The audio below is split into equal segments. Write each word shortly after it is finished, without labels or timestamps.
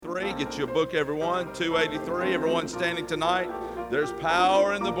283. Get you a book, everyone. 283. Everyone standing tonight. There's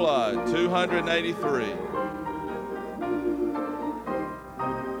power in the blood. 283.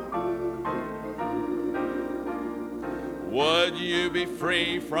 Would you be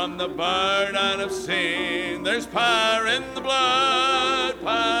free from the burden of sin? There's power in the blood,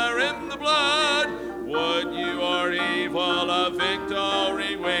 power in the blood. Would you or evil a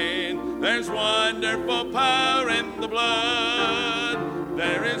victory win? There's wonderful power in the blood.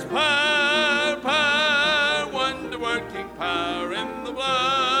 There is power, power, wonder-working power in the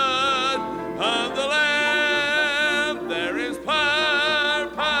blood of the Lamb. There is power,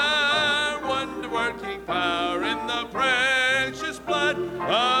 power, wonder-working power in the precious blood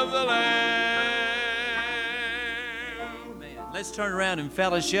of the Lamb. Man, let's turn around and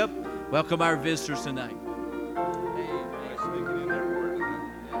fellowship. Welcome our visitors tonight.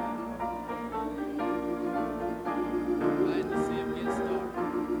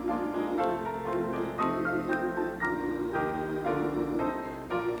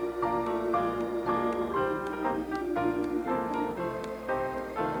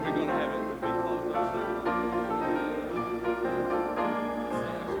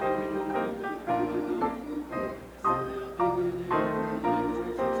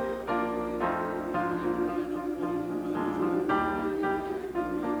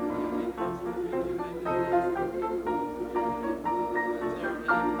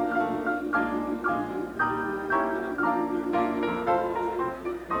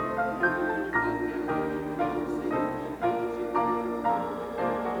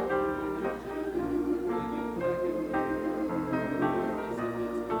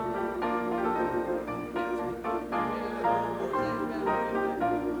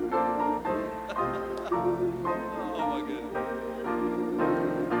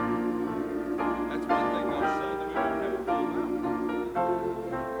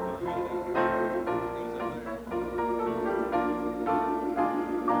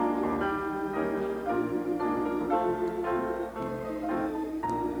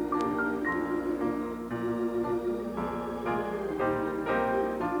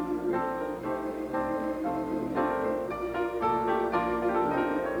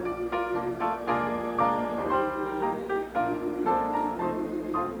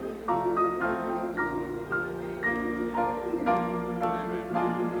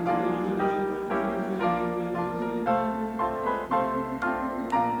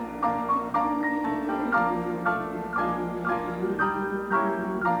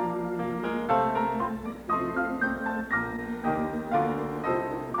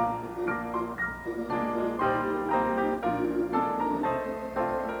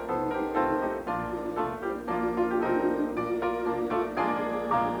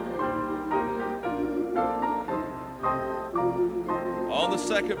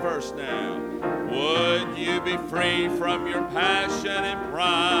 Second verse now. Would you be free from your passion and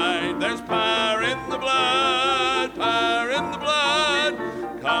pride? There's power in the blood, power in the blood.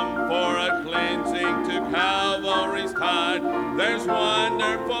 Come for a cleansing to Calvary's tide. There's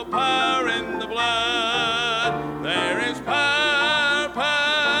wonderful power in the blood. There is power,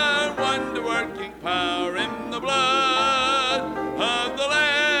 power, wonder-working power in the blood of the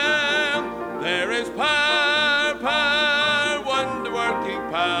Lamb. There is power, power, wonder-working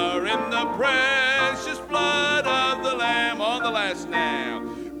power in the precious blood of the Lamb. On the last now.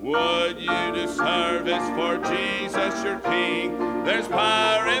 Would you do service for Jesus your King? There's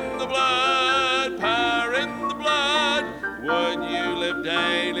power in the blood, power in the blood. Would you live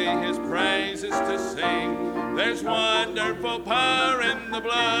daily his praises to sing? There's wonderful power in the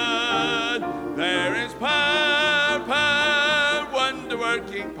blood. There is power, power,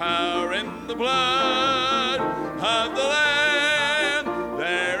 wonder-working power in the blood of the Lamb.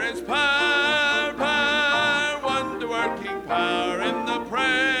 There is power, power, wonder-working power in the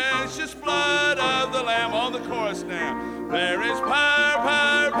precious blood of the Lamb. On the chorus now. There is power,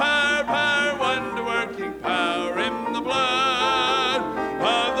 power, power, power, wonder-working power in the blood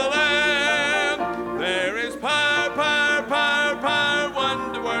of the Lamb. There is power, power, power, power,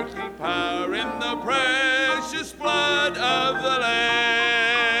 wonder-working power in the precious blood of the Lamb.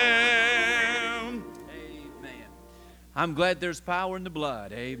 Amen. I'm glad there's power in the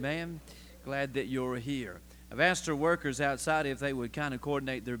blood. Amen. Glad that you're here. I've asked our workers outside if they would kind of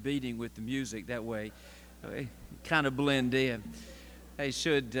coordinate their beating with the music. That way, they kind of blend in. They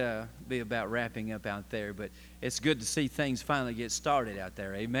should be about wrapping up out there, but it's good to see things finally get started out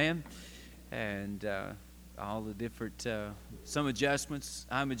there. Amen. And all the different, some adjustments.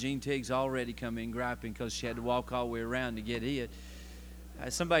 Imogene Tiggs already come in griping because she had to walk all the way around to get in.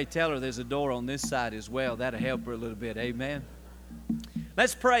 Somebody tell her there's a door on this side as well. That'll help her a little bit. Amen.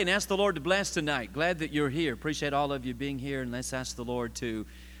 Let's pray and ask the Lord to bless tonight. Glad that you're here. Appreciate all of you being here, and let's ask the Lord to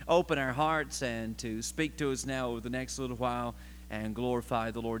open our hearts and to speak to us now over the next little while and glorify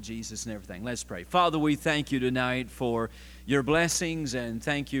the Lord Jesus and everything. Let's pray. Father, we thank you tonight for your blessings, and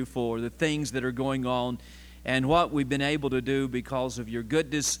thank you for the things that are going on and what we've been able to do because of your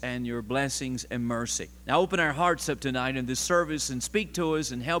goodness and your blessings and mercy. Now open our hearts up tonight in this service and speak to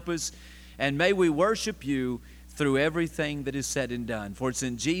us and help us, and may we worship you through everything that is said and done. For it's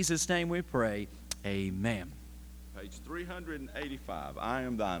in Jesus' name we pray. Amen. Page 385, I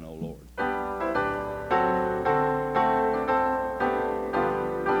am thine, O Lord.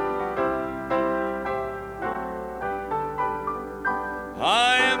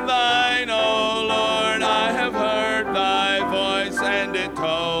 I am thine, O Lord, I have heard thy voice, and it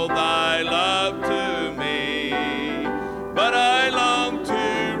told thy love to me. But I long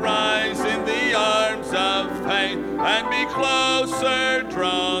to rise in the arms of faith and be closer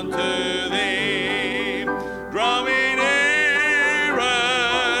drawn to thee. Draw me nearer,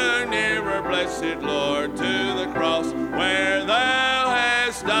 nearer, blessed Lord, to the cross where thou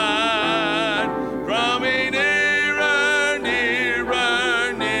hast died. Draw me nearer,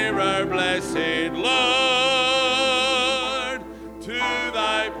 nearer, nearer, blessed Lord, to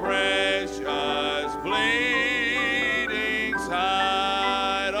thy precious bleeding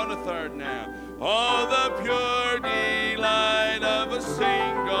side. On the third now. Oh, the pure delight of a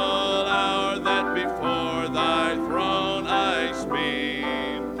single hour that before thy throne I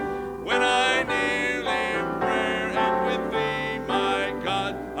spend, when I kneel in prayer and with thee, my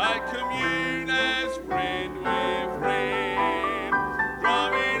God, I commune as friend with friend. Draw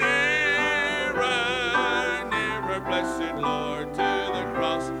me nearer, nearer, blessed Lord, to the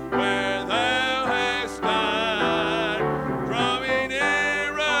cross where thou hast died. Draw me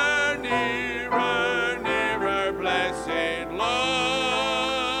nearer, nearer, nearer, blessed Lord,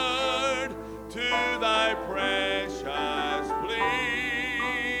 to thy precious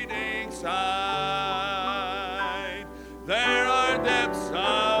bleeding side. There are depths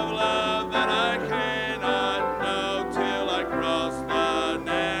of love that I cannot know till I cross the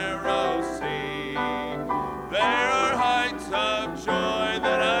narrow sea. There are heights of joy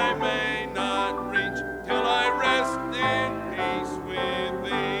that I may not reach till I rest in peace with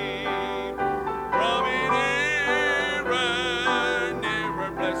thee. Draw me nearer,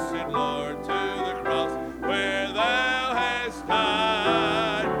 nearer, blessed Lord, to the cross where thou hast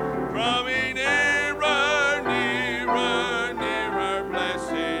died. Draw me nearer, nearer, nearer,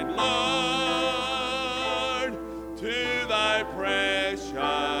 blessed Lord, to thy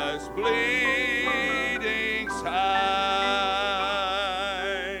precious bleeding side.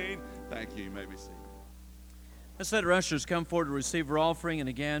 Thank you. You may be seated. Let's let our ushers come forward to receive our offering. And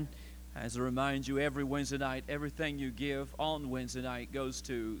again, as I remind you, every Wednesday night, everything you give on Wednesday night goes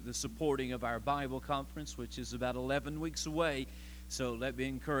to the supporting of our Bible conference, which is about 11 weeks away. So let me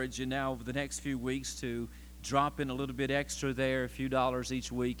encourage you now over the next few weeks to drop in a little bit extra there, a few dollars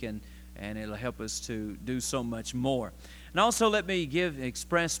each week, and it'll help us to do so much more. And also let me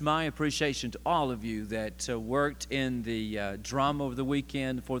express my appreciation to all of you that worked in the drama over the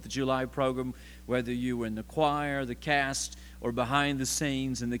weekend, the 4th of July program, whether you were in the choir, the cast, or behind the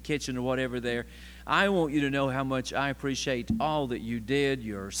scenes in the kitchen or whatever there. I want you to know how much I appreciate all that you did,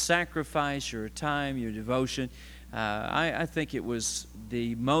 your sacrifice, your time, your devotion. I think it was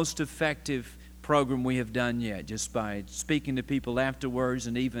the most effective program we have done yet, just by speaking to people afterwards,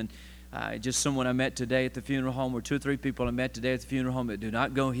 and even just someone I met today at the funeral home, or 2 or 3 people I met today at the funeral home that do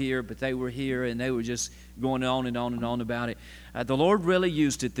not go here, but they were here, and they were just going on and on and on about it. The Lord really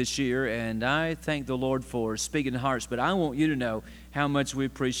used it this year, and I thank the Lord for speaking to hearts, but I want you to know how much we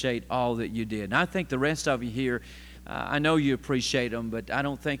appreciate all that you did. And I think the rest of you here, I know you appreciate them, but I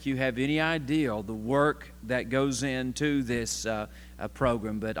don't think you have any idea the work that goes into this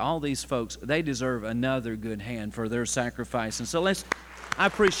program. But all these folks, they deserve another good hand for their sacrifice. And so I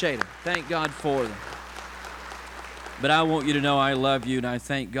appreciate them. Thank God for them. But I want you to know I love you, and I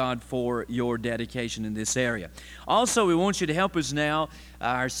thank God for your dedication in this area. Also, we want you to help us now.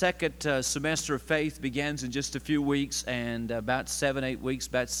 Our second semester of faith begins in just a few weeks, and about 7-8 weeks,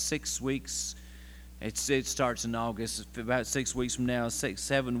 about 6 weeks. It starts in August, about 6 weeks from now,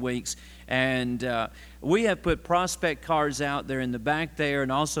 6-7 weeks. And we have put prospect cards out there in the back there,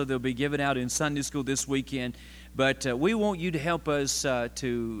 and also they'll be given out in Sunday school this weekend. But we want you to help us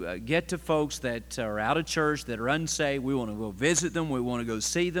to get to folks that are out of church, that are unsaved. We want to go visit them. We want to go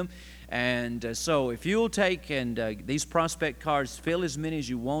see them. And so if you'll take these prospect cards, fill as many as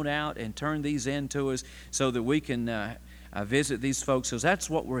you want out and turn these in to us so that we can visit these folks, because that's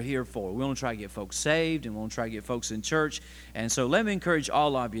what we're here for. We want to try to get folks saved, and we want to try to get folks in church. And so let me encourage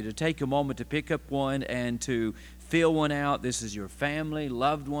all of you to take a moment to pick up one and to fill one out. This is your family,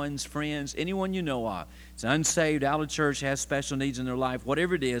 loved ones, friends, anyone you know of. It's unsaved, out of church, has special needs in their life.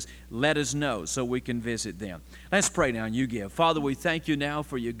 Whatever it is, let us know so we can visit them. Let's pray now and you give. Father, we thank you now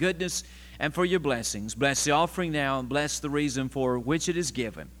for your goodness and for your blessings. Bless the offering now and bless the reason for which it is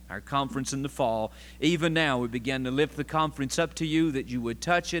given, our conference in the fall. Even now we begin to lift the conference up to you, that you would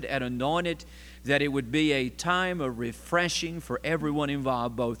touch it and anoint it, that it would be a time of refreshing for everyone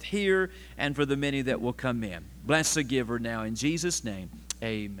involved, both here and for the many that will come in. Bless the giver now in Jesus' name.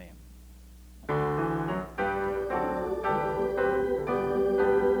 Amen.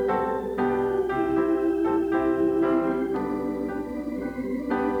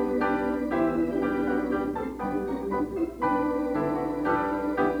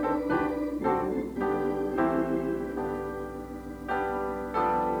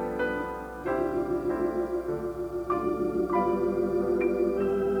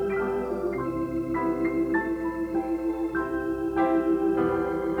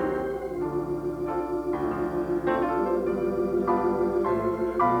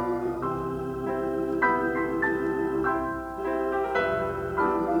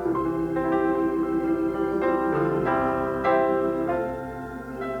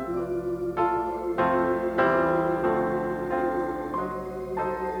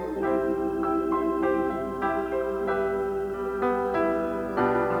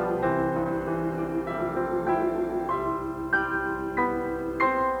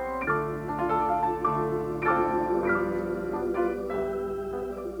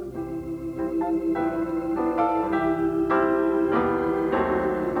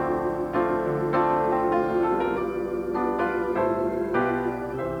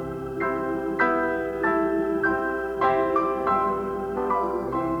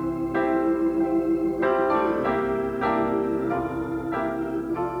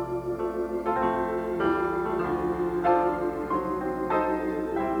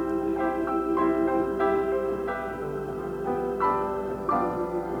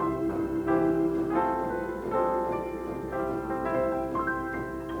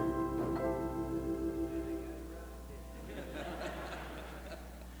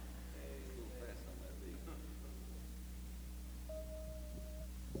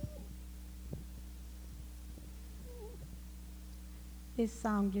 This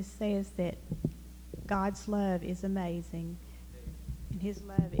song just says that God's love is amazing. And his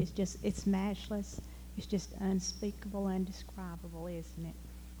love is just, it's matchless. It's just unspeakable, indescribable, isn't it?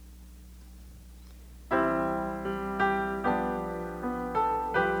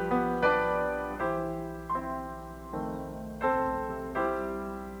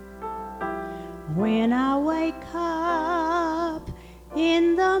 When I wake up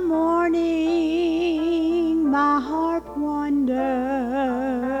in the morning, my heart wonders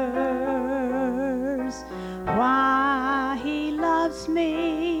why he loves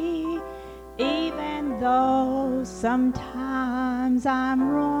me, even though sometimes I'm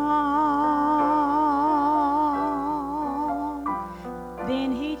wrong.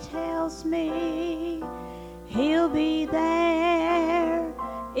 Then he tells me he'll be there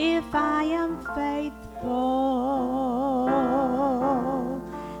if I am faithful,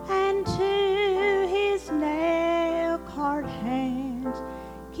 and to his nail-scarred hand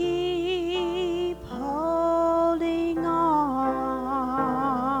keep holding on.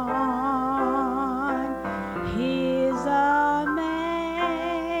 His amazing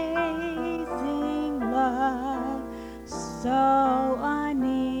love, so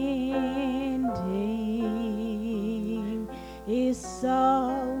unending, is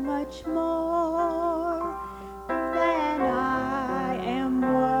so much more than I am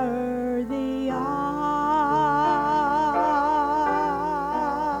worthy of.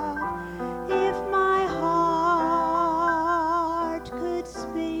 If my heart could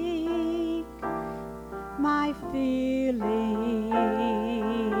speak my feelings,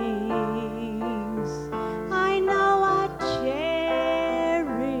 I know I'd cherish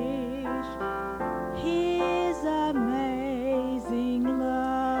his amazing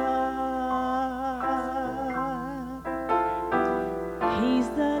love. He's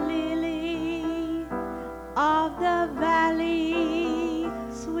the lily of the valley,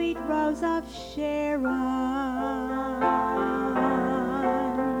 sweet rose of Sharon.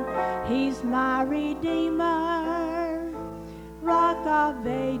 He's my Redeemer, Rock of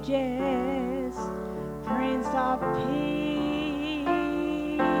Ages, Prince of Peace.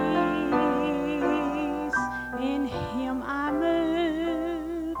 In him I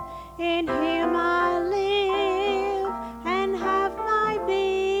move, in him I live,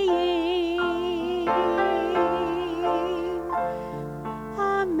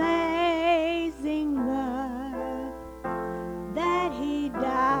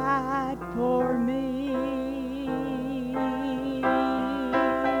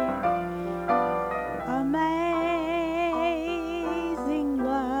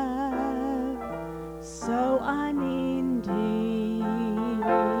 unending,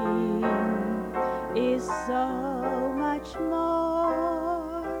 is so much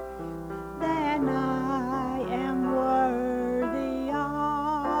more than I am worthy of.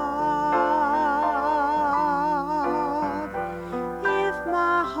 If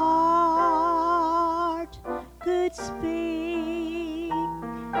my heart could speak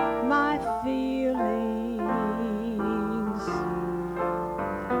my feelings,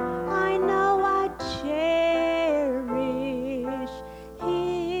 I know I'd cherish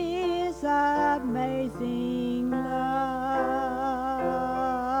His amazing love.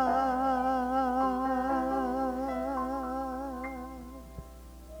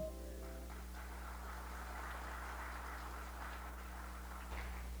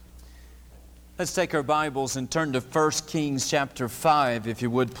 Let's take our Bibles and turn to 1 Kings chapter 5, if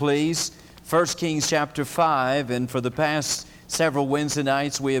you would please. 1 Kings chapter 5, and for the past several Wednesday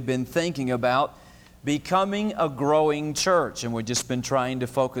nights we have been thinking about becoming a growing church, and we've just been trying to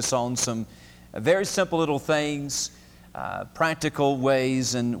focus on some very simple little things, practical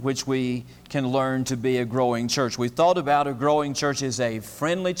ways in which we can learn to be a growing church. We thought about a growing church as a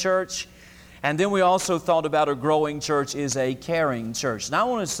friendly church, and then we also thought about a growing church as a caring church. And I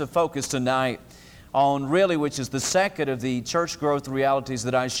want us to focus tonight on really, which is the second of the church growth realities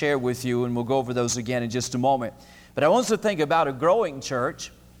that I share with you, and we'll go over those again in just a moment. But I want us to think about a growing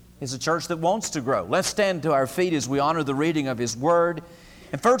church is a church that wants to grow. Let's stand to our feet as we honor the reading of His Word.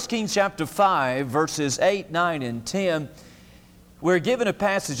 In 1 Kings chapter 5, verses 8, 9, and 10, we're given a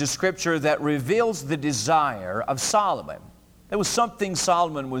passage of Scripture that reveals the desire of Solomon. There was something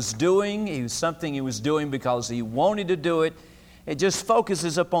Solomon was doing. It was something he was doing because he wanted to do it. It just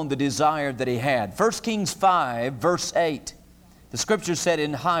focuses upon the desire that he had. 1 Kings 5, verse 8, the Scripture said,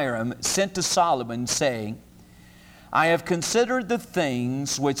 "And Hiram sent to Solomon, saying, I have considered the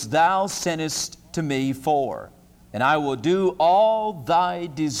things which thou sentest to me for, and I will do all thy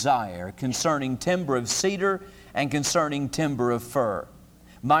desire concerning timber of cedar and concerning timber of fir.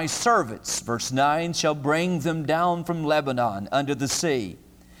 My servants," verse 9, "shall bring them down from Lebanon under the sea,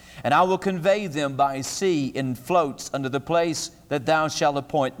 and I will convey them by sea in floats unto the place that thou shalt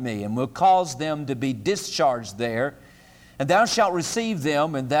appoint me, and will cause them to be discharged there. And thou shalt receive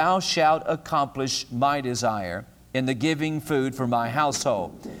them, and thou shalt accomplish my desire in the giving food for my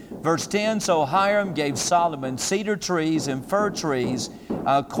household." Verse 10, "So Hiram gave Solomon cedar trees and fir trees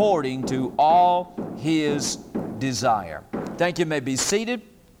according to all his desire." Thank you. You may be seated.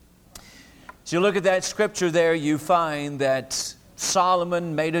 As you look at that Scripture there, you find that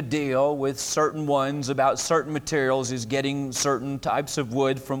Solomon made a deal with certain ones about certain materials. He's getting certain types of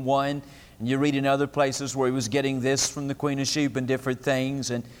wood from one. And you read in other places where he was getting this from the Queen of Sheba and different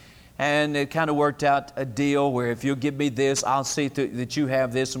things. And it kind of worked out a deal where if you'll give me this, I'll see that you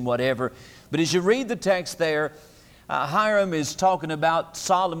have this and whatever. But as you read the text there, Hiram is talking about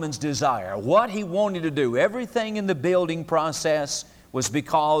Solomon's desire, what he wanted to do. Everything in the building process was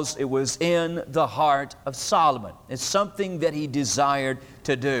because it was in the heart of Solomon. It's something that he desired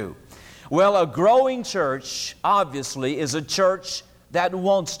to do. Well, a growing church, obviously, is a church that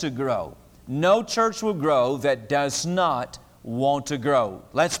wants to grow. No church will grow that does not want to grow.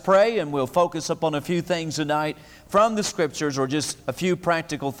 Let's pray, and we'll focus upon a few things tonight from the Scriptures, or just a few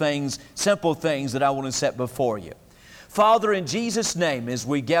practical things, simple things that I want to set before you. Father, in Jesus' name, as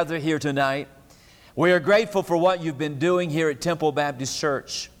we gather here tonight, we are grateful for what you've been doing here at Temple Baptist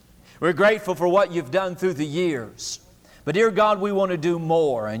Church. We're grateful for what you've done through the years. But dear God, we want to do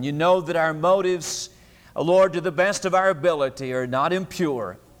more. And you know that our motives, Lord, to the best of our ability, are not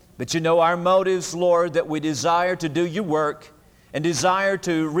impure. But you know our motives, Lord, that we desire to do your work and desire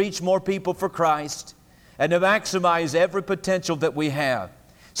to reach more people for Christ and to maximize every potential that we have.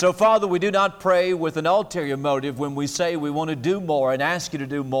 So, Father, we do not pray with an ulterior motive when we say we want to do more and ask you to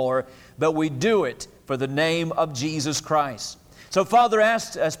do more, but we do it for the name of Jesus Christ. So, Father, I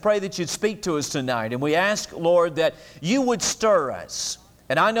pray that you'd speak to us tonight, and we ask, Lord, that you would stir us.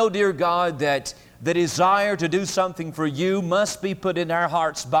 And I know, dear God, that the desire to do something for you must be put in our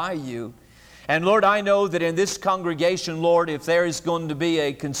hearts by you. And, Lord, I know that in this congregation, Lord, if there is going to be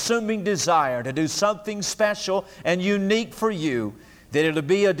a consuming desire to do something special and unique for you, that it'll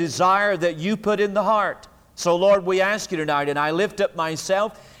be a desire that you put in the heart. So, Lord, we ask you tonight, and I lift up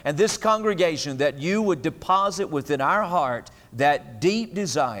myself and this congregation, that you would deposit within our heart that deep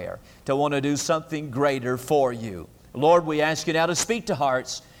desire to want to do something greater for you. Lord, we ask you now to speak to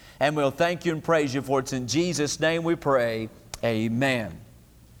hearts, and we'll thank you and praise you for it. It's in Jesus' name we pray. Amen.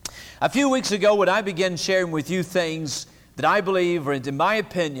 A few weeks ago, when I began sharing with you things that I believe, or in my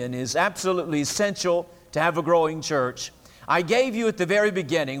opinion, is absolutely essential to have a growing church, I gave you at the very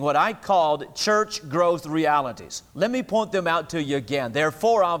beginning what I called church growth realities. Let me point them out to you again. There are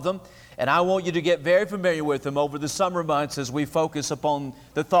 4 of them, and I want you to get very familiar with them over the summer months as we focus upon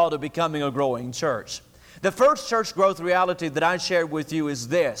the thought of becoming a growing church. The first church growth reality that I shared with you is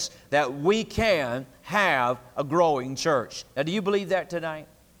this, that we can have a growing church. Now, do you believe that tonight?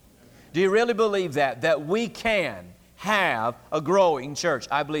 Do you really believe that we can have a growing church?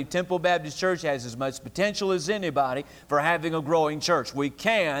 I believe Temple Baptist Church has as much potential as anybody for having a growing church. We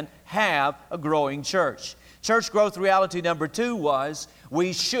can have a growing church. Church growth reality number 2 was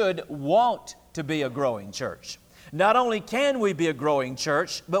we should want to be a growing church. Not only can we be a growing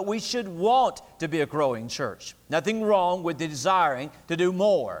church, but we should want to be a growing church. Nothing wrong with desiring to do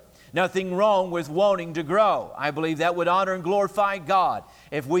more. Nothing wrong with wanting to grow. I believe that would honor and glorify God.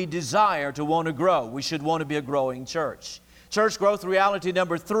 If we desire to want to grow, we should want to be a growing church. Church growth reality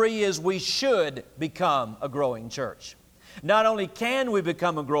number 3 is we should become a growing church. Not only can we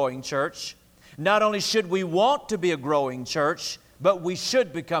become a growing church, not only should we want to be a growing church, but we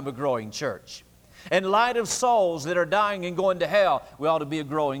should become a growing church. In light of souls that are dying and going to hell, we ought to be a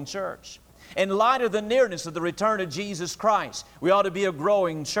growing church. In light of the nearness of the return of Jesus Christ, we ought to be a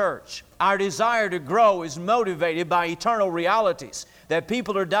growing church. Our desire to grow is motivated by eternal realities, that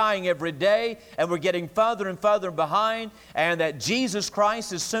people are dying every day and we're getting further and further behind, and that Jesus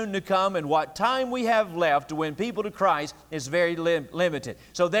Christ is soon to come, and what time we have left to win people to Christ is very limited.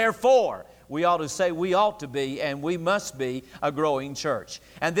 So therefore, we ought to say we ought to be and we must be a growing church.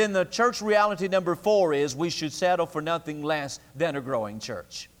 And then the church reality number 4 is we should settle for nothing less than a growing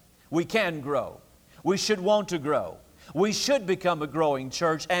church. We can grow. We should want to grow. We should become a growing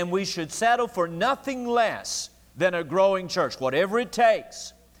church, and we should settle for nothing less than a growing church. Whatever it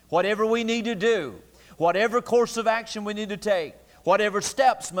takes, whatever we need to do, whatever course of action we need to take, whatever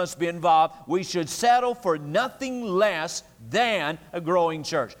steps must be involved, we should settle for nothing less than a growing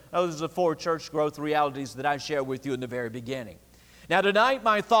church. Those are the 4 church growth realities that I shared with you in the very beginning. Now tonight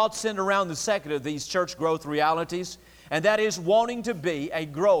my thoughts center around the second of these church growth realities, and that is wanting to be a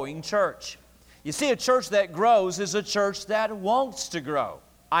growing church. You see, a church that grows is a church that wants to grow.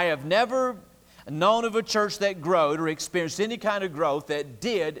 I have never known of a church that growed or experienced any kind of growth that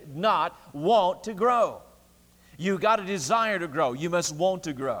did not want to grow. You've got a desire to grow. You must want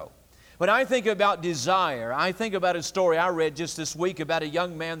to grow. When I think about desire, I think about a story I read just this week about a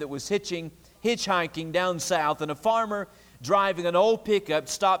young man that was hitchhiking down south, and a farmer driving an old pickup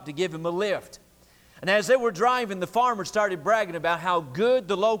stopped to give him a lift. And as they were driving, the farmer started bragging about how good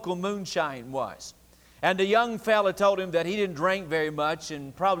the local moonshine was. And the young fella told him that he didn't drink very much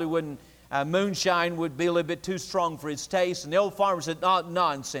and probably wouldn't, moonshine would be a little bit too strong for his taste. And the old farmer said, "No,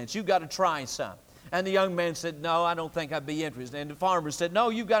 nonsense, you've got to try some." And the young man said, "No, I don't think I'd be interested." And the farmer said, "No,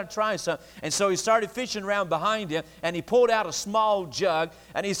 you've got to try some." And so he started fishing around behind him, and he pulled out a small jug,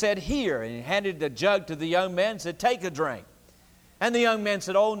 and he said, "Here." And he handed the jug to the young man and said, "Take a drink." And the young man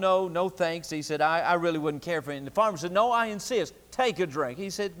said, "Oh, no thanks." He said, I really wouldn't care for it. And the farmer said, "No, I insist. Take a drink." He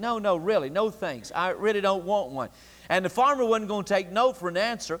said, No, really, no thanks. I really don't want one." And the farmer wasn't going to take no for an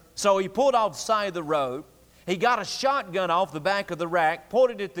answer, so he pulled off the side of the road. He got a shotgun off the back of the rack,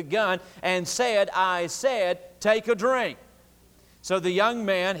 pointed at the gun, and said, "I said, take a drink." So the young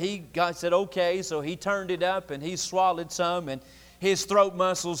man, said, "Okay." So he turned it up, and he swallowed some, and his throat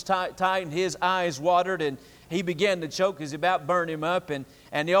muscles tightened, his eyes watered, and he began to choke because it about burned him up. And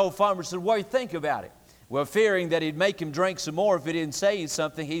the old farmer said, "What do you think about it?" Well, fearing that he'd make him drink some more if he didn't say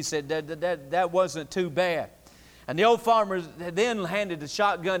something, he said, that wasn't too bad. And the old farmer then handed the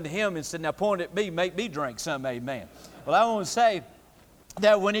shotgun to him and said, "Now point at me, make me drink some, amen." Well, I want to say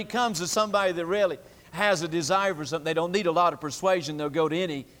that when it comes to somebody that really has a desire for something, they don't need a lot of persuasion. They'll go to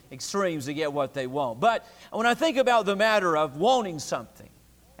any extremes to get what they want. But when I think about the matter of wanting something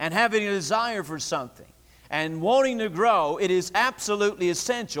and having a desire for something and wanting to grow, it is absolutely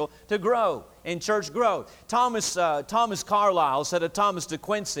essential to grow in church growth. Thomas Carlyle said of Thomas de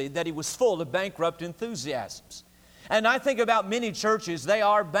Quincey that he was full of bankrupt enthusiasms. And I think about many churches, they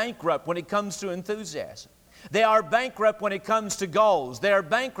are bankrupt when it comes to enthusiasm. They are bankrupt when it comes to goals. They are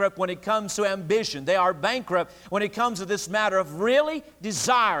bankrupt when it comes to ambition. They are bankrupt when it comes to this matter of really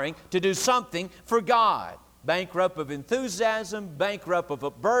desiring to do something for God. Bankrupt of enthusiasm, bankrupt of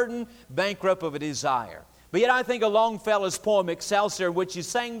a burden, bankrupt of a desire. But yet I think of Longfellow's poem, Excelsior, in which he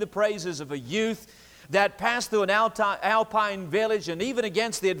sang the praises of a youth that passed through an alpine village, and even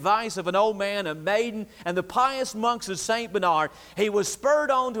against the advice of an old man, a maiden, and the pious monks of St. Bernard, he was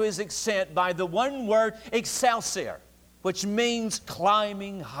spurred on to his ascent by the one word, Excelsior, which means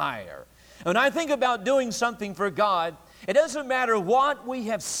climbing higher. And when I think about doing something for God, it doesn't matter what we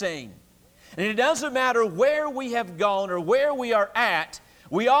have seen. And it doesn't matter where we have gone or where we are at,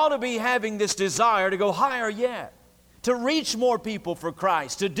 we ought to be having this desire to go higher yet, to reach more people for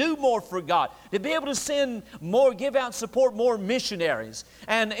Christ, to do more for God, to be able to send more, give out, support more missionaries.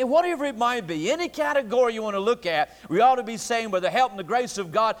 And whatever it might be, any category you want to look at, we ought to be saying, by the help and the grace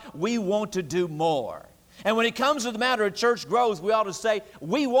of God, we want to do more. And when it comes to the matter of church growth, we ought to say,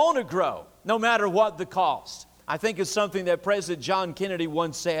 we want to grow, no matter what the cost. I think it's something that President John Kennedy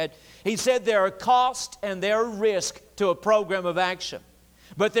once said. He said there are costs and there are risks to a program of action,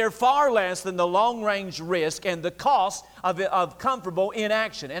 but they're far less than the long-range risk and the cost of comfortable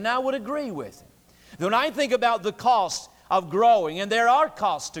inaction. And I would agree with him. When I think about the cost of growing, and there are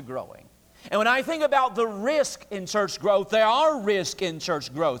costs to growing, and when I think about the risk in church growth, there are risks in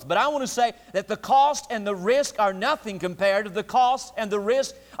church growth. But I want to say that the cost and the risk are nothing compared to the cost and the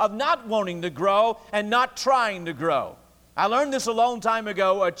risk of not wanting to grow and not trying to grow. I learned this a long time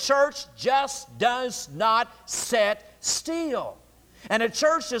ago. A church just does not sit still. And a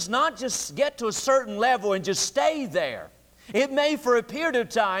church does not just get to a certain level and just stay there. It may for a period of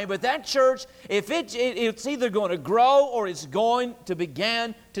time, but that church, if it's either going to grow or it's going to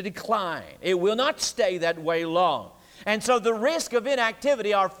begin to decline. It will not stay that way long. And so the risk of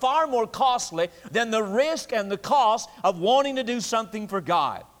inactivity are far more costly than the risk and the cost of wanting to do something for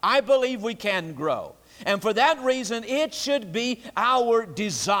God. I believe we can grow. And for that reason, it should be our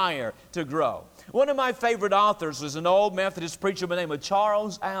desire to grow. One of my favorite authors was an old Methodist preacher by the name of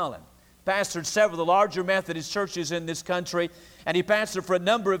Charles Allen. Pastored several of the larger Methodist churches in this country, and he pastored for a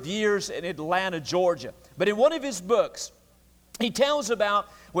number of years in Atlanta, Georgia. But in one of his books, he tells about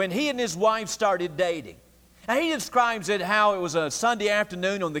when he and his wife started dating. And he describes it how it was a Sunday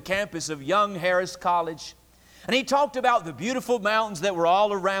afternoon on the campus of Young Harris College. And he talked about the beautiful mountains that were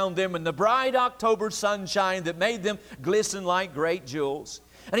all around them and the bright October sunshine that made them glisten like great jewels.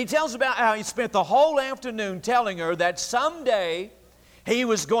 And he tells about how he spent the whole afternoon telling her that someday he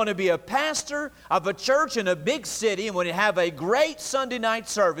was going to be a pastor of a church in a big city and would have a great Sunday night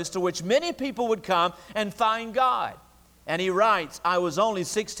service to which many people would come and find God. And he writes, I was only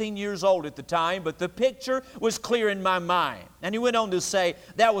 16 years old at the time, but the picture was clear in my mind. And he went on to say,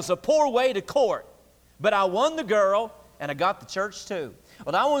 that was a poor way to court, but I won the girl and I got the church too.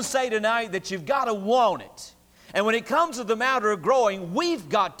 Well, I want to say tonight that you've got to want it. And when it comes to the matter of growing, we've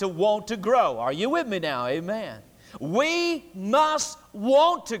got to want to grow. Are you with me now? Amen. We must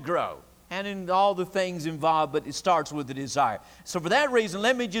want to grow, and in all the things involved, but it starts with the desire. So for that reason,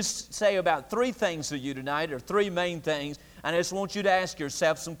 let me just say about three things to you tonight, or three main things, and I just want you to ask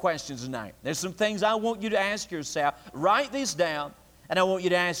yourself some questions tonight. There's some things I want you to ask yourself. Write these down, and I want you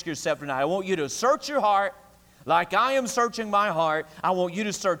to ask yourself tonight. I want you to search your heart like I am searching my heart. I want you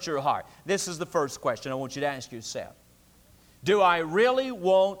to search your heart. This is the first question I want you to ask yourself. Do I really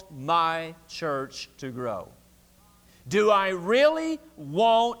want my church to grow? Do I really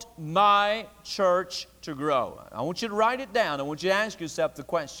want my church to grow? I want you to write it down. I want you to ask yourself the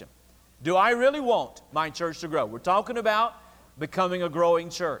question. Do I really want my church to grow? We're talking about becoming a growing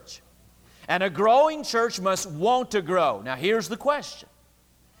church. And a growing church must want to grow. Now here's the question.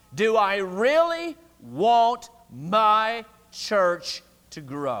 Do I really want my church to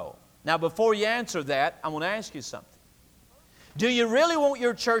grow? Now before you answer that, I want to ask you something. Do you really want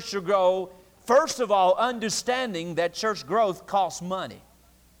your church to grow? First of all, understanding that church growth costs money.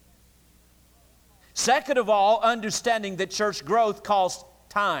 Second of all, understanding that church growth costs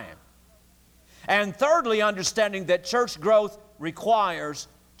time. And thirdly, understanding that church growth requires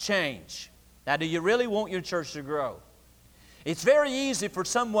change. Now, do you really want your church to grow? It's very easy for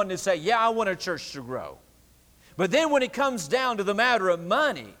someone to say, yeah, I want a church to grow. But then when it comes down to the matter of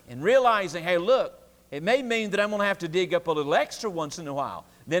money and realizing, hey, look, it may mean that I'm going to have to dig up a little extra once in a while.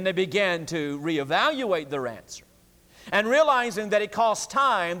 Then they begin to reevaluate their answer. And realizing that it costs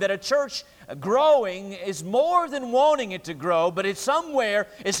time, that a church growing is more than wanting it to grow, but it's somewhere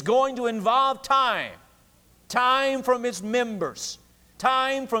it's going to involve time. Time from its members.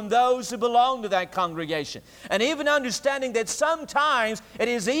 Time from those who belong to that congregation. And even understanding that sometimes it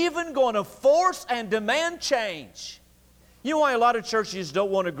is even going to force and demand change. You know why a lot of churches don't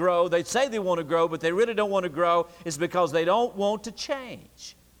want to grow? They say they want to grow, but they really don't want to grow. It's because they don't want to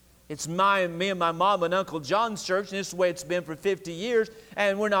change. It's me and my mom and Uncle John's church, and this is the way it's been for 50 years,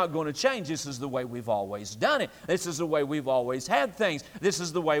 and we're not going to change. This is the way we've always done it. This is the way we've always had things. This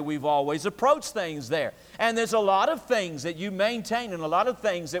is the way we've always approached things there. And there's a lot of things that you maintain and a lot of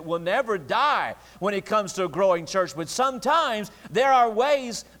things that will never die when it comes to a growing church. But sometimes there are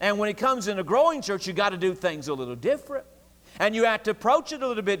ways, and when it comes in a growing church, you've got to do things a little different. And you have to approach it a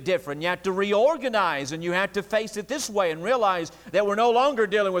little bit different. You have to reorganize, and you have to face it this way and realize that we're no longer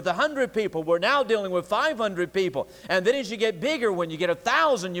dealing with 100 people. We're now dealing with 500 people. And then as you get bigger, when you get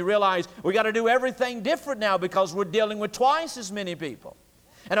 1,000, you realize we got to do everything different now because we're dealing with twice as many people.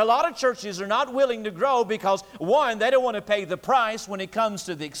 And a lot of churches are not willing to grow because, one, they don't want to pay the price when it comes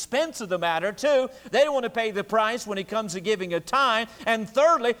to the expense of the matter. Two, they don't want to pay the price when it comes to giving a time. And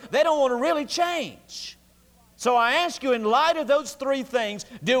thirdly, they don't want to really change. So I ask you, in light of those three things,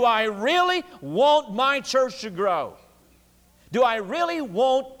 do I really want my church to grow? Do I really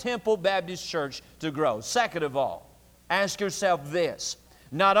want Temple Baptist Church to grow? Second of all, ask yourself this.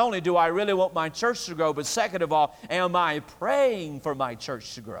 Not only do I really want my church to grow, but second of all, am I praying for my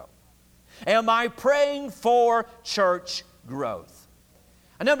church to grow? Am I praying for church growth?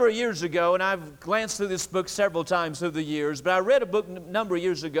 A number of years ago, and I've glanced through this book several times through the years, but I read a book a number of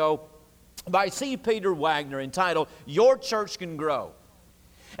years ago by C. Peter Wagner entitled, Your Church Can Grow.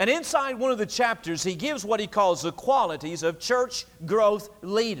 And inside one of the chapters, he gives what he calls the qualities of church growth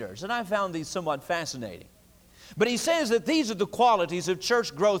leaders. And I found these somewhat fascinating. But he says that these are the qualities of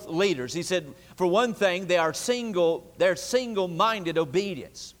church growth leaders. He said, for one thing, they're single-minded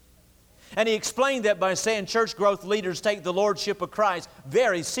obedience. And he explained that by saying church growth leaders take the lordship of Christ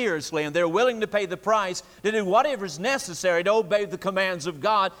very seriously, and they're willing to pay the price to do whatever is necessary to obey the commands of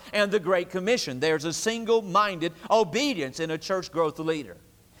God and the Great Commission. There's a single-minded obedience in a church growth leader.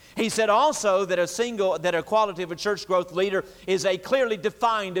 He said also that a quality of a church growth leader is a clearly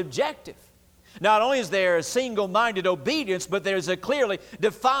defined objective. Not only is there a single-minded obedience, but there's a clearly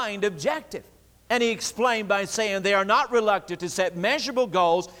defined objective. And he explained by saying they are not reluctant to set measurable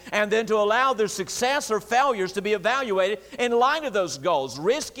goals and then to allow their success or failures to be evaluated in light of those goals.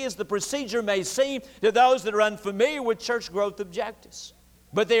 Risky as the procedure may seem to those that are unfamiliar with church growth objectives.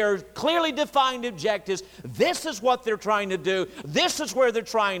 But they are clearly defined objectives. This is what they're trying to do. This is where they're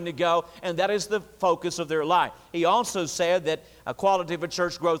trying to go. And that is the focus of their life. He also said that a quality of a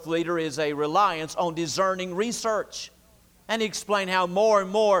church growth leader is a reliance on discerning research. And he explained how more and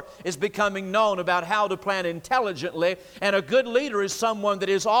more is becoming known about how to plan intelligently. And a good leader is someone that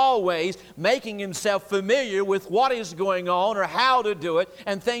is always making himself familiar with what is going on or how to do it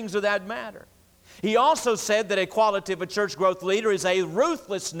and things of that matter. He also said that a quality of a church growth leader is a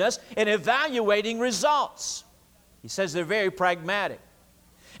ruthlessness in evaluating results. He says they're very pragmatic.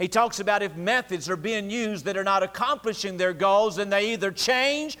 He talks about if methods are being used that are not accomplishing their goals, then they either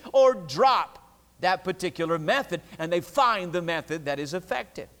change or drop that particular method, and they find the method that is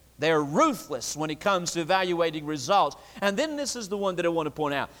effective. They're ruthless when it comes to evaluating results. And then this is the one that I want to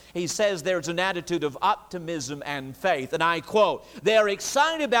point out. He says there's an attitude of optimism and faith. And I quote, they are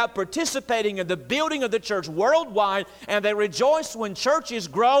excited about participating in the building of the church worldwide, and they rejoice when churches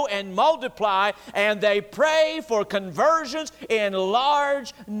grow and multiply, and they pray for conversions in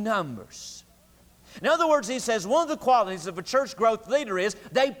large numbers. In other words, he says one of the qualities of a church growth leader is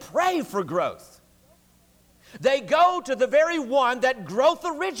they pray for growth. They go to the very one that growth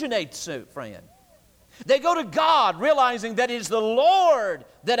originates to, friend. They go to God, realizing that it is the Lord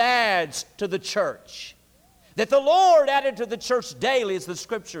that adds to the church. That the Lord added to the church daily, as the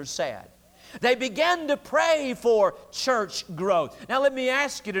Scripture said. They began to pray for church growth. Now let me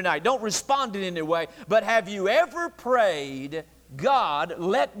ask you tonight, don't respond in any way, but have you ever prayed, God,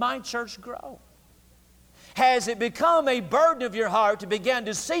 let my church grow? Has it become a burden of your heart to begin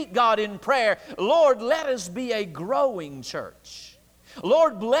to seek God in prayer? Lord, let us be a growing church.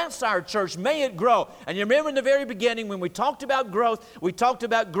 Lord, bless our church. May it grow. And you remember in the very beginning when we talked about growth, we talked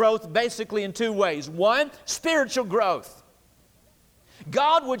about growth basically in two ways. One, spiritual growth.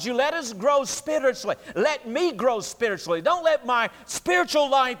 God, would you let us grow spiritually? Let me grow spiritually. Don't let my spiritual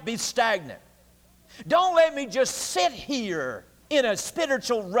life be stagnant. Don't let me just sit here in a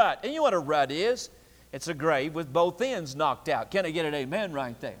spiritual rut. And you know what a rut is? It's a grave with both ends knocked out. Can I get an amen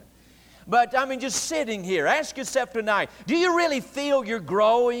right there? But, just sitting here. Ask yourself tonight, do you really feel you're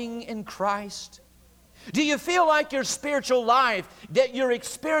growing in Christ? Do you feel like your spiritual life, that you're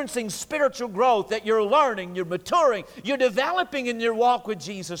experiencing spiritual growth, that you're learning, you're maturing, you're developing in your walk with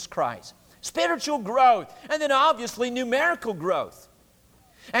Jesus Christ? Spiritual growth, and then obviously numerical growth.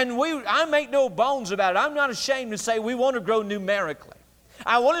 And I make no bones about it. I'm not ashamed to say we want to grow numerically.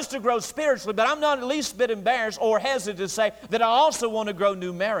 I want us to grow spiritually, but I'm not the least bit embarrassed or hesitant to say that I also want to grow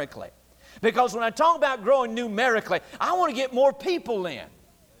numerically. Because when I talk about growing numerically, I want to get more people in.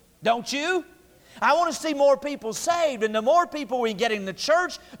 Don't you? I want to see more people saved. And the more people we get in the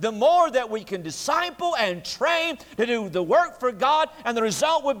church, the more that we can disciple and train to do the work for God. And the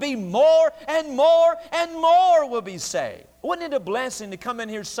result would be more and more and more will be saved. Wouldn't it a blessing to come in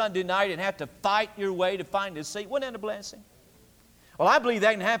here Sunday night and have to fight your way to find a seat? Wouldn't it a blessing? Well, I believe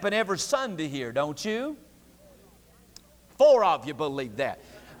that can happen every Sunday here, don't you? 4 of you believe that.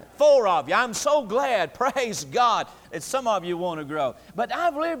 4 of you. I'm so glad, praise God, that some of you want to grow. But I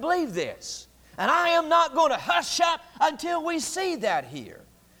really believe this. And I am not going to hush up until we see that here.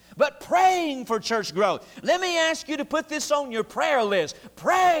 But praying for church growth. Let me ask you to put this on your prayer list.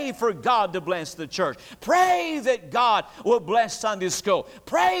 Pray for God to bless the church. Pray that God will bless Sunday school.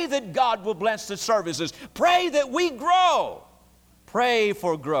 Pray that God will bless the services. Pray that we grow. Pray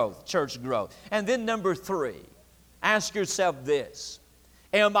for growth, church growth. And then number 3, ask yourself this.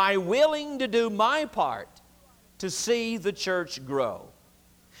 Am I willing to do my part to see the church grow?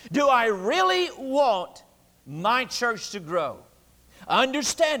 Do I really want my church to grow?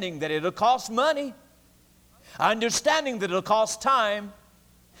 Understanding that it'll cost money. Understanding that it'll cost time.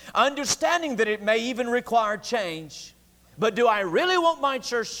 Understanding that it may even require change. But do I really want my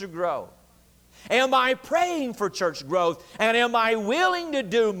church to grow? Am I praying for church growth? And am I willing to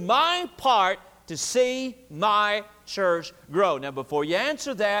do my part to see my church grow? Now, before you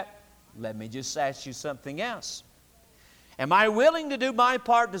answer that, let me just ask you something else. Am I willing to do my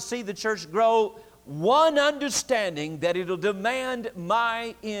part to see the church grow? One, understanding that it'll demand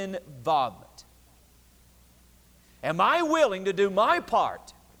my involvement. Am I willing to do my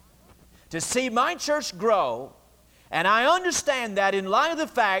part to see my church grow? And I understand that in light of the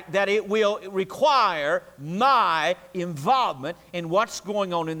fact that it will require my involvement in what's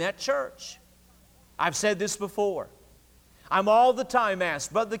going on in that church. I've said this before. I'm all the time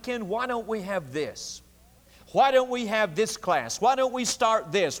asked, Brother Ken, why don't we have this? Why don't we have this class? Why don't we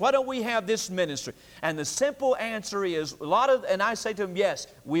start this? Why don't we have this ministry? And the simple answer is, and I say to them, yes,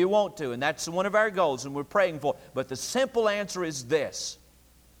 we want to, and that's one of our goals, and we're praying for. But the simple answer is this,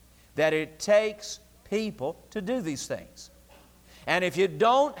 that it takes people to do these things. And if you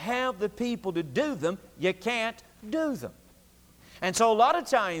don't have the people to do them, you can't do them. And so a lot of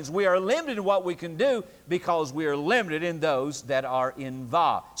times we are limited in what we can do because we are limited in those that are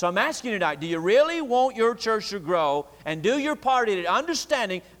involved. So I'm asking you tonight, do you really want your church to grow and do your part in it,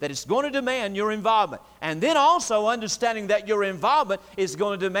 understanding that it's going to demand your involvement, and then also understanding that your involvement is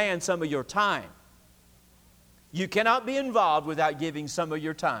going to demand some of your time. You cannot be involved without giving some of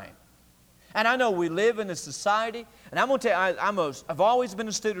your time. And I know we live in a society, and I'm going to tell you, I've always been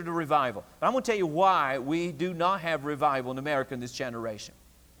a student of revival. But I'm going to tell you why we do not have revival in America in this generation.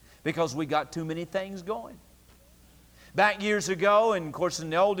 Because we got too many things going. Back years ago, and of course in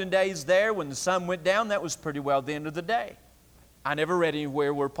the olden days there, when the sun went down, that was pretty well the end of the day. I never read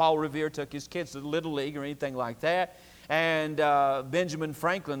anywhere where Paul Revere took his kids to the Little League or anything like that. And Benjamin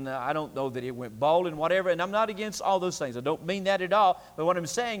Franklin, I don't know that he went bowling, whatever. And I'm not against all those things. I don't mean that at all. But what I'm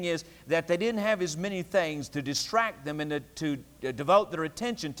saying is that they didn't have as many things to distract them and to devote their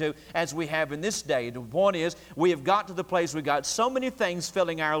attention to as we have in this day. The point is, we have got to the place we've got so many things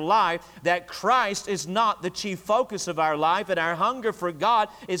filling our life that Christ is not the chief focus of our life, and our hunger for God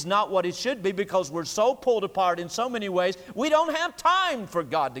is not what it should be because we're so pulled apart in so many ways, we don't have time for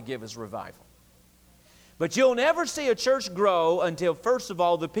God to give us revival. But you'll never see a church grow until, first of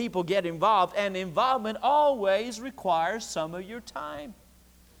all, the people get involved. And involvement always requires some of your time.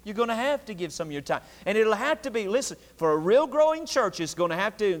 You're going to have to give some of your time. And it'll have to be, listen, for a real growing church, it's going to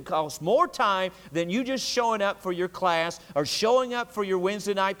have to cost more time than you just showing up for your class or showing up for your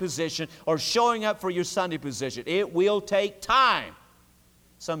Wednesday night position or showing up for your Sunday position. It will take time,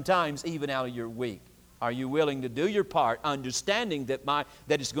 sometimes even out of your week. Are you willing to do your part, understanding that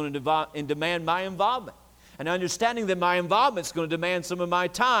it's going to demand my involvement? And understanding that my involvement is going to demand some of my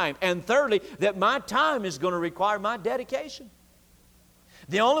time. And thirdly, that my time is going to require my dedication.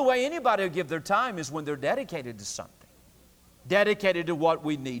 The only way anybody will give their time is when they're dedicated to something. Dedicated to what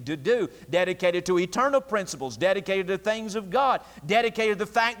we need to do. Dedicated to eternal principles. Dedicated to things of God. Dedicated to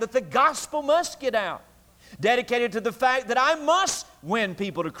the fact that the gospel must get out. Dedicated to the fact that I must win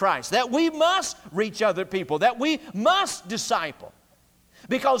people to Christ. That we must reach other people. That we must disciple.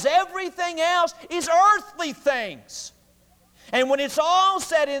 Because everything else is earthly things. And when it's all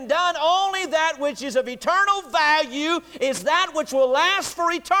said and done, only that which is of eternal value is that which will last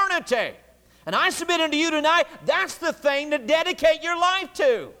for eternity. And I submit unto you tonight, that's the thing to dedicate your life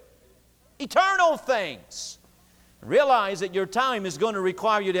to. Eternal things. Realize that your time is going to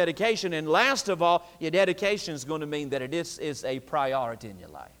require your dedication. And last of all, your dedication is going to mean that it is a priority in your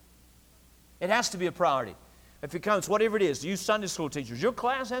life. It has to be a priority. If it comes, whatever it is, you Sunday school teachers, your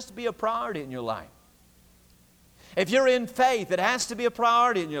class has to be a priority in your life. If you're in faith, it has to be a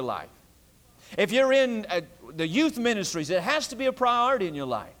priority in your life. If you're in the youth ministries, it has to be a priority in your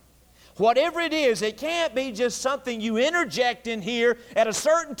life. Whatever it is, it can't be just something you interject in here at a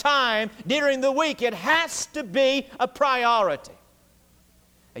certain time during the week. It has to be a priority.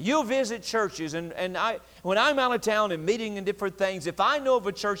 You'll visit churches, and when I'm out of town and meeting and different things, if I know of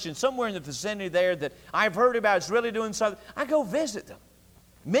a church in somewhere in the vicinity there that I've heard about is really doing something, I go visit them.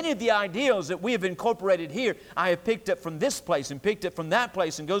 Many of the ideals that we have incorporated here, I have picked up from this place and picked up from that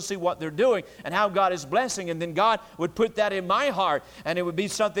place and go see what they're doing and how God is blessing. And then God would put that in my heart, and it would be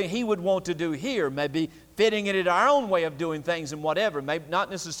something He would want to do here, maybe fitting it in our own way of doing things and whatever. Maybe not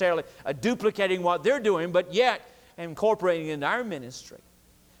necessarily duplicating what they're doing, but yet incorporating it in our ministry.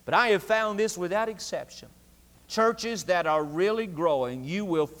 But I have found this without exception. Churches that are really growing, you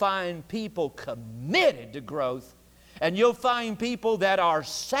will find people committed to growth. And you'll find people that are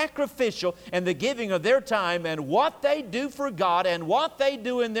sacrificial in the giving of their time, and what they do for God and what they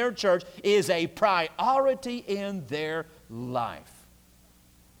do in their church is a priority in their life.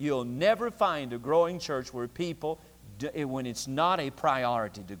 You'll never find a growing church where people, when it's not a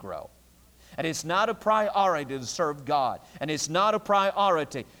priority to grow. And it's not a priority to serve God. And it's not a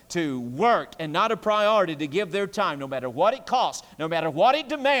priority to work, and not a priority to give their time, no matter what it costs, no matter what it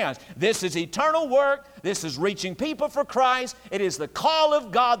demands. This is eternal work. This is reaching people for Christ. It is the call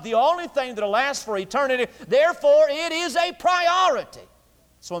of God, the only thing that will last for eternity. Therefore, it is a priority.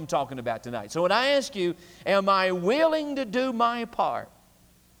 That's what I'm talking about tonight. So when I ask you, am I willing to do my part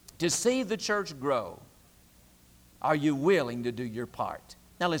to see the church grow? Are you willing to do your part?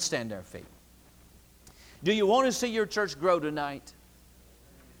 Now let's stand to our feet. Do you want to see your church grow tonight?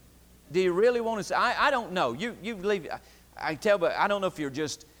 Do you really want to see? I don't know. You believe, I tell, but I don't know if you're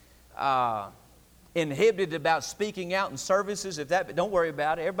just inhibited about speaking out in services. But don't worry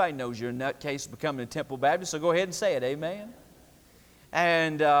about it. Everybody knows you're a nutcase becoming a Temple Baptist, so go ahead and say it. Amen.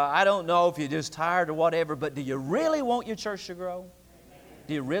 And I don't know if you're just tired or whatever, but do you really want your church to grow?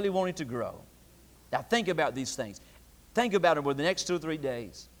 Do you really want it to grow? Now think about these things. Think about them over the next 2 or 3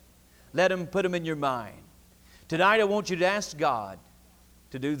 days. Put them in your mind. Tonight I want you to ask God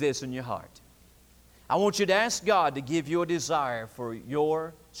to do this in your heart. I want you to ask God to give you a desire for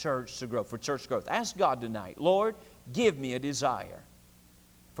your church to grow, for church growth. Ask God tonight, Lord, give me a desire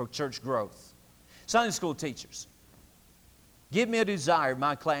for church growth. Sunday school teachers, give me a desire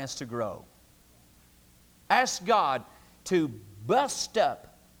my class to grow. Ask God to bust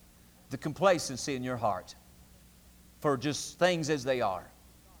up the complacency in your heart for just things as they are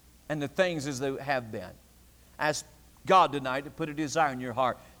and the things as they have been. Ask God tonight to put a desire in your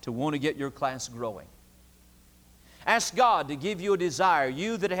heart to want to get your class growing. Ask God to give you a desire,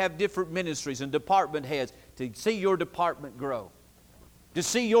 you that have different ministries and department heads, to see your department grow, to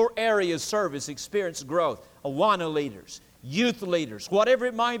see your area of service experience growth. Awana leaders, youth leaders, whatever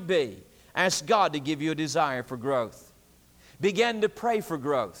it might be. Ask God to give you a desire for growth. Begin to pray for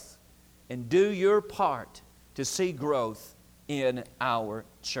growth and do your part to see growth in our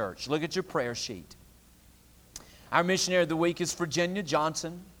church. Look at your prayer sheet. Our missionary of the week is Virginia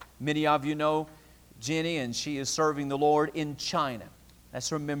Johnson. Many of you know Jenny, and she is serving the Lord in China.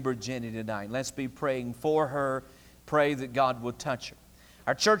 Let's remember Jenny tonight. Let's be praying for her. Pray that God will touch her.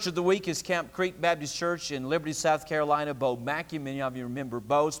 Our church of the week is Camp Creek Baptist Church in Liberty, South Carolina. Bo Mackey, many of you remember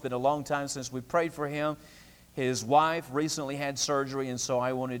Bo. It's been a long time since we prayed for him. His wife recently had surgery, and so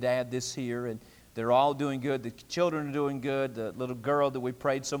I wanted to add this here. And they're all doing good. The children are doing good. The little girl that we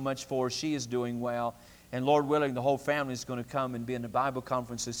prayed so much for, she is doing well. And Lord willing, the whole family is going to come and be in the Bible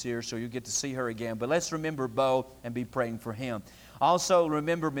conference this year, so you'll get to see her again. But let's remember Bo and be praying for him. Also,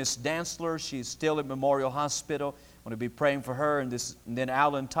 remember Miss Dantzler. She's still at Memorial Hospital. I want to be praying for her. And then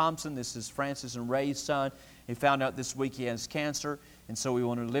Alan Thompson. This is Francis and Ray's son. He found out this week he has cancer, and so we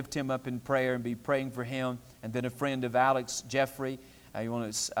want to lift him up in prayer and be praying for him. And then a friend of Alex, Jeffrey. You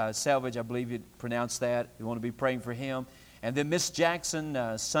want to Salvage, I believe you pronounce that. You want to be praying for him. And then Miss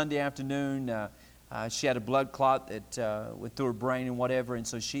Jackson, Sunday afternoon, she had a blood clot that went through her brain and whatever, and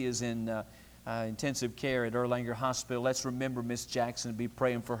so she is in intensive care at Erlanger Hospital. Let's remember Miss Jackson and be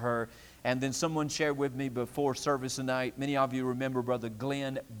praying for her. And then someone shared with me before service tonight, many of you remember Brother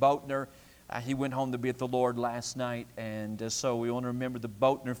Glenn Boatner. He went home to be with the Lord last night, and so we want to remember the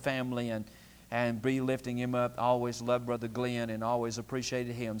Boatner family and be lifting him up. I always loved Brother Glenn and always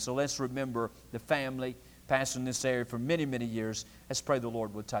appreciated him. So let's remember the family, pastoring in this area for many, many years. Let's pray the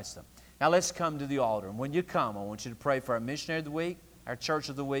Lord will touch them. Now let's come to the altar. And when you come, I want you to pray for our missionary of the week, our church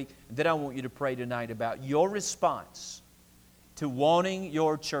of the week, and then I want you to pray tonight about your response to wanting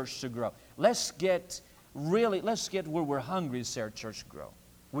your church to grow. Let's get where we're hungry to see our church grow.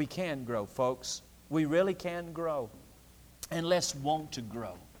 We can grow, folks. We really can grow. And let's want to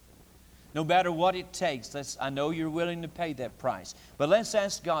grow. No matter what it takes, I know you're willing to pay that price. But let's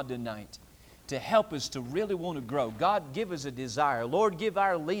ask God tonight to help us to really want to grow. God, give us a desire. Lord, give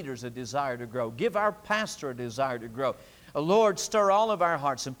our leaders a desire to grow. Give our pastor a desire to grow. Lord, stir all of our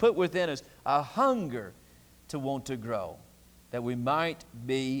hearts and put within us a hunger to want to grow, that we might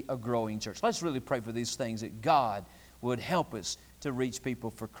be a growing church. Let's really pray for these things, that God would help us to reach people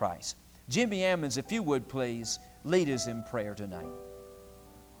for Christ. Jimmy Ammons, if you would please, lead us in prayer tonight.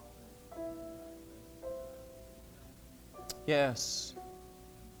 Yes.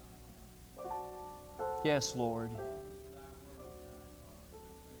 Yes, Lord.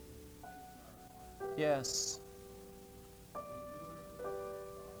 Yes.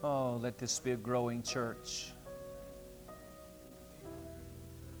 Oh, let this be a growing church.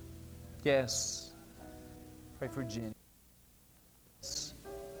 Yes. Pray for Jenny. Yes.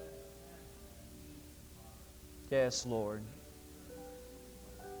 Yes, Lord.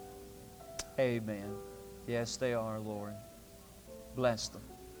 Amen. Yes, they are, Lord. Bless them.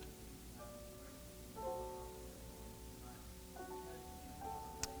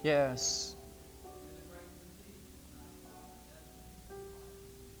 Yes.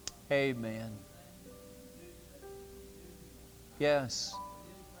 Amen. Yes.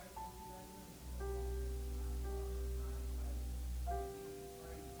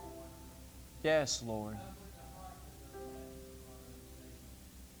 Yes, Lord.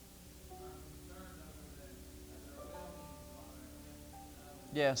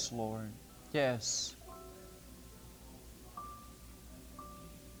 Yes, Lord. Yes.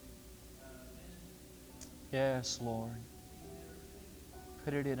 Yes, Lord.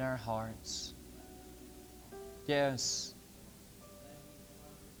 Put it in our hearts. Yes.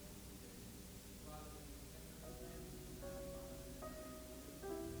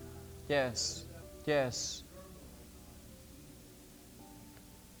 Yes. Yes.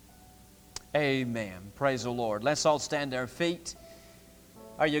 Amen. Praise the Lord. Let's all stand to our feet.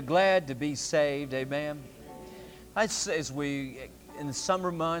 Are you glad to be saved? Amen. As we, in the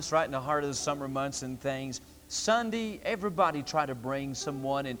summer months, right in the heart of the summer months and things, Sunday, everybody try to bring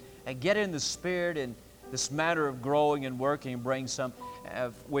someone and get in the spirit and this matter of growing and working and bring some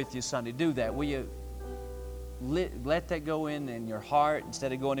with you Sunday. Do that. Will you let that go in your heart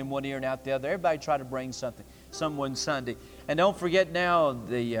instead of going in one ear and out the other? Everybody try to bring someone Sunday. And don't forget now,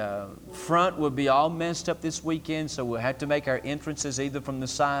 the front will be all messed up this weekend, so we'll have to make our entrances either from the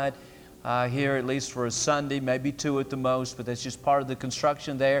side here, at least for a Sunday, maybe two at the most, but that's just part of the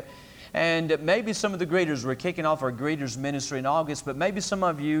construction there. And maybe some of the greeters, we're kicking off our greeters ministry in August, but maybe some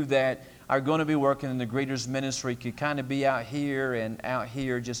of you that are going to be working in the greeters ministry could kind of be out here and out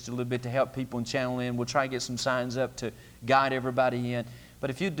here just a little bit to help people and channel in. We'll try to get some signs up to guide everybody in. But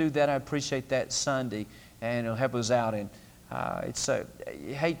if you do that, I appreciate that Sunday, and it'll help us out. And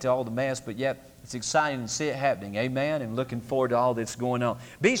you hate all the mess, but yet it's exciting to see it happening. Amen. And looking forward to all that's going on.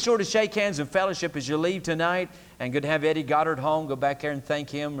 Be sure to shake hands and fellowship as you leave tonight. And good to have Eddie Goddard home. Go back there and thank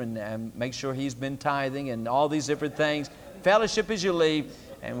him and make sure he's been tithing and all these different things. Fellowship as you leave.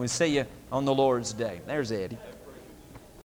 And we'll see you on the Lord's Day. There's Eddie.